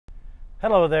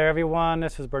Hello there everyone,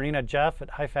 this is Bernina Jeff at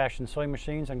High Fashion Sewing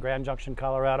Machines in Grand Junction,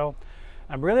 Colorado.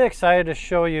 I'm really excited to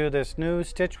show you this new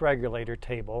stitch regulator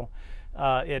table.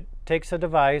 It takes a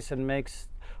device and makes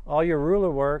all your ruler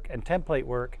work and template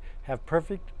work have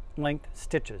perfect length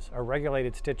stitches or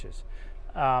regulated stitches.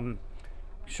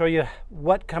 Show you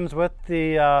what comes with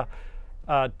the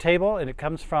table, and it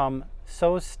comes from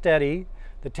Sew Steady.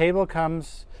 The table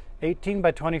comes 18 by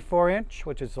 24 inch,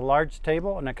 which is the large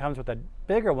table, and it comes with a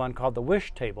bigger one called the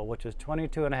Wish table, which is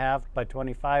 22.5 by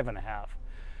 25.5.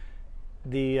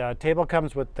 The table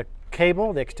comes with the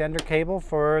cable, the extender cable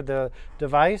for the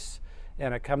device,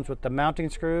 and it comes with the mounting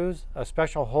screws, a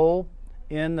special hole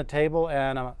in the table,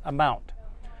 and a mount.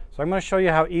 So I'm going to show you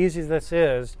how easy this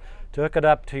is to hook it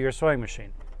up to your sewing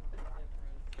machine.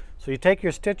 So you take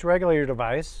your stitch regulator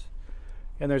device,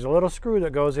 and there's a little screw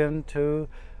that goes into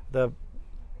the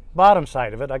bottom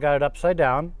side of it. I got it upside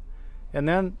down. And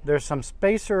then there's some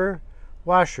spacer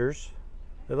washers,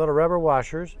 the little rubber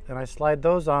washers, and I slide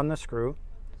those on the screw.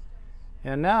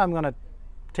 And now I'm going to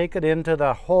take it into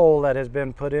the hole that has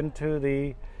been put into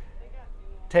the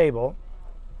table.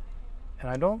 And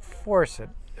I don't force it.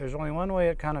 There's only one way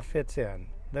it kind of fits in.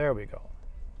 There we go.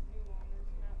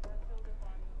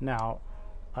 Now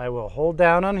I will hold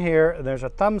down on here, and there's a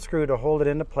thumb screw to hold it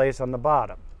into place on the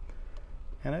bottom.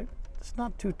 And it's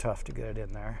not too tough to get it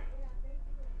in there.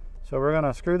 So we're going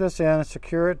to screw this in and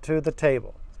secure it to the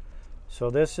table. So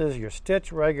this is your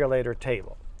stitch regulator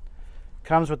table.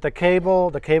 Comes with the cable.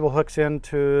 The cable hooks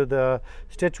into the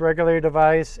stitch regulator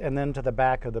device and then to the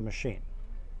back of the machine.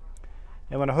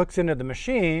 And when it hooks into the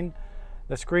machine,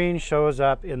 the screen shows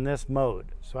up in this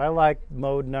mode. So I like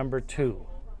mode number 2.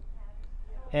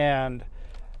 And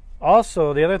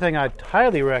also the other thing I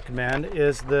highly recommend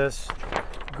is this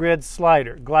grid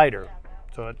glider.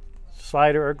 So a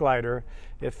slider or glider.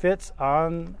 It fits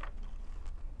on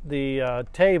the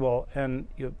table, and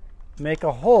you make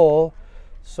a hole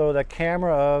so the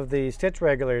camera of the stitch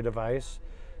regulator device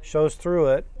shows through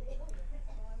it,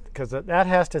 because that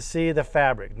has to see the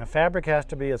fabric, and the fabric has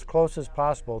to be as close as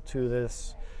possible to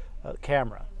this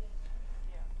camera.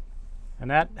 And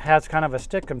that has kind of a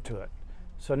stickum to it.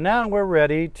 So now we're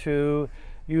ready to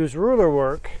use ruler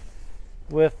work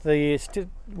with the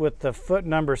foot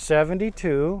number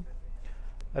 72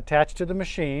 attached to the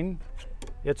machine.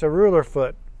 It's a ruler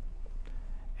foot.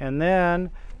 And then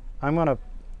I'm going to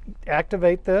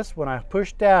activate this. When I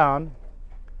push down,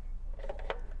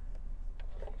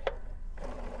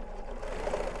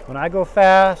 when I go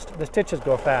fast, the stitches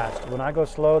go fast. When I go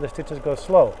slow, the stitches go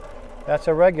slow. That's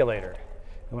a regulator.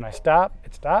 And when I stop,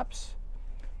 it stops.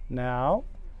 Now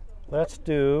let's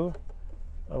do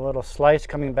a little slice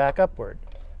coming back upward.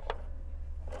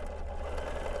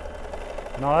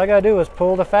 And all I got to do is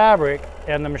pull the fabric,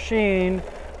 and the machine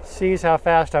sees how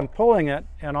fast I'm pulling it,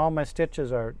 and all my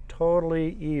stitches are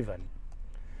totally even.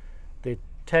 The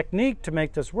technique to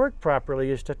make this work properly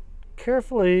is to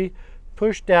carefully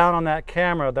push down on that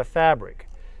camera the fabric,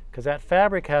 because that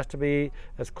fabric has to be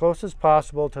as close as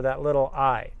possible to that little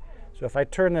eye. So if I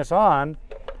turn this on,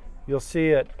 you'll see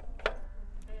it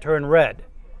turn red.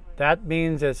 That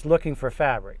means it's looking for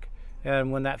fabric.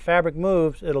 And when that fabric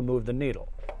moves, it'll move the needle.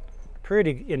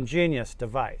 Pretty ingenious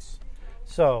device.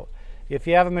 So if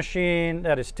you have a machine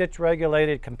that is stitch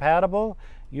regulated compatible,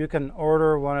 you can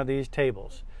order one of these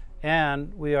tables.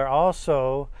 And we are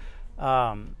also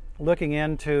looking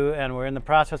into, and we're in the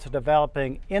process of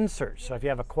developing inserts. So if you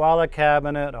have a koala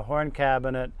cabinet, a horn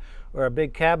cabinet, or a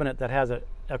big cabinet that has an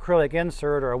acrylic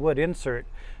insert or a wood insert,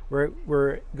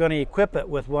 we're going to equip it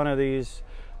with one of these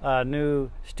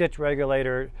new stitch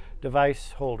regulator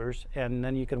device holders, and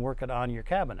then you can work it on your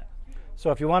cabinet. So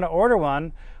if you want to order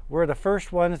one, we're the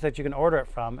first ones that you can order it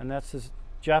from, and that's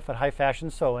Jeff at High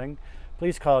Fashion Sewing.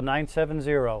 Please call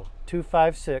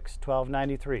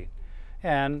 970-256-1293.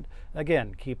 And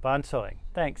again, keep on sewing.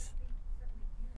 Thanks.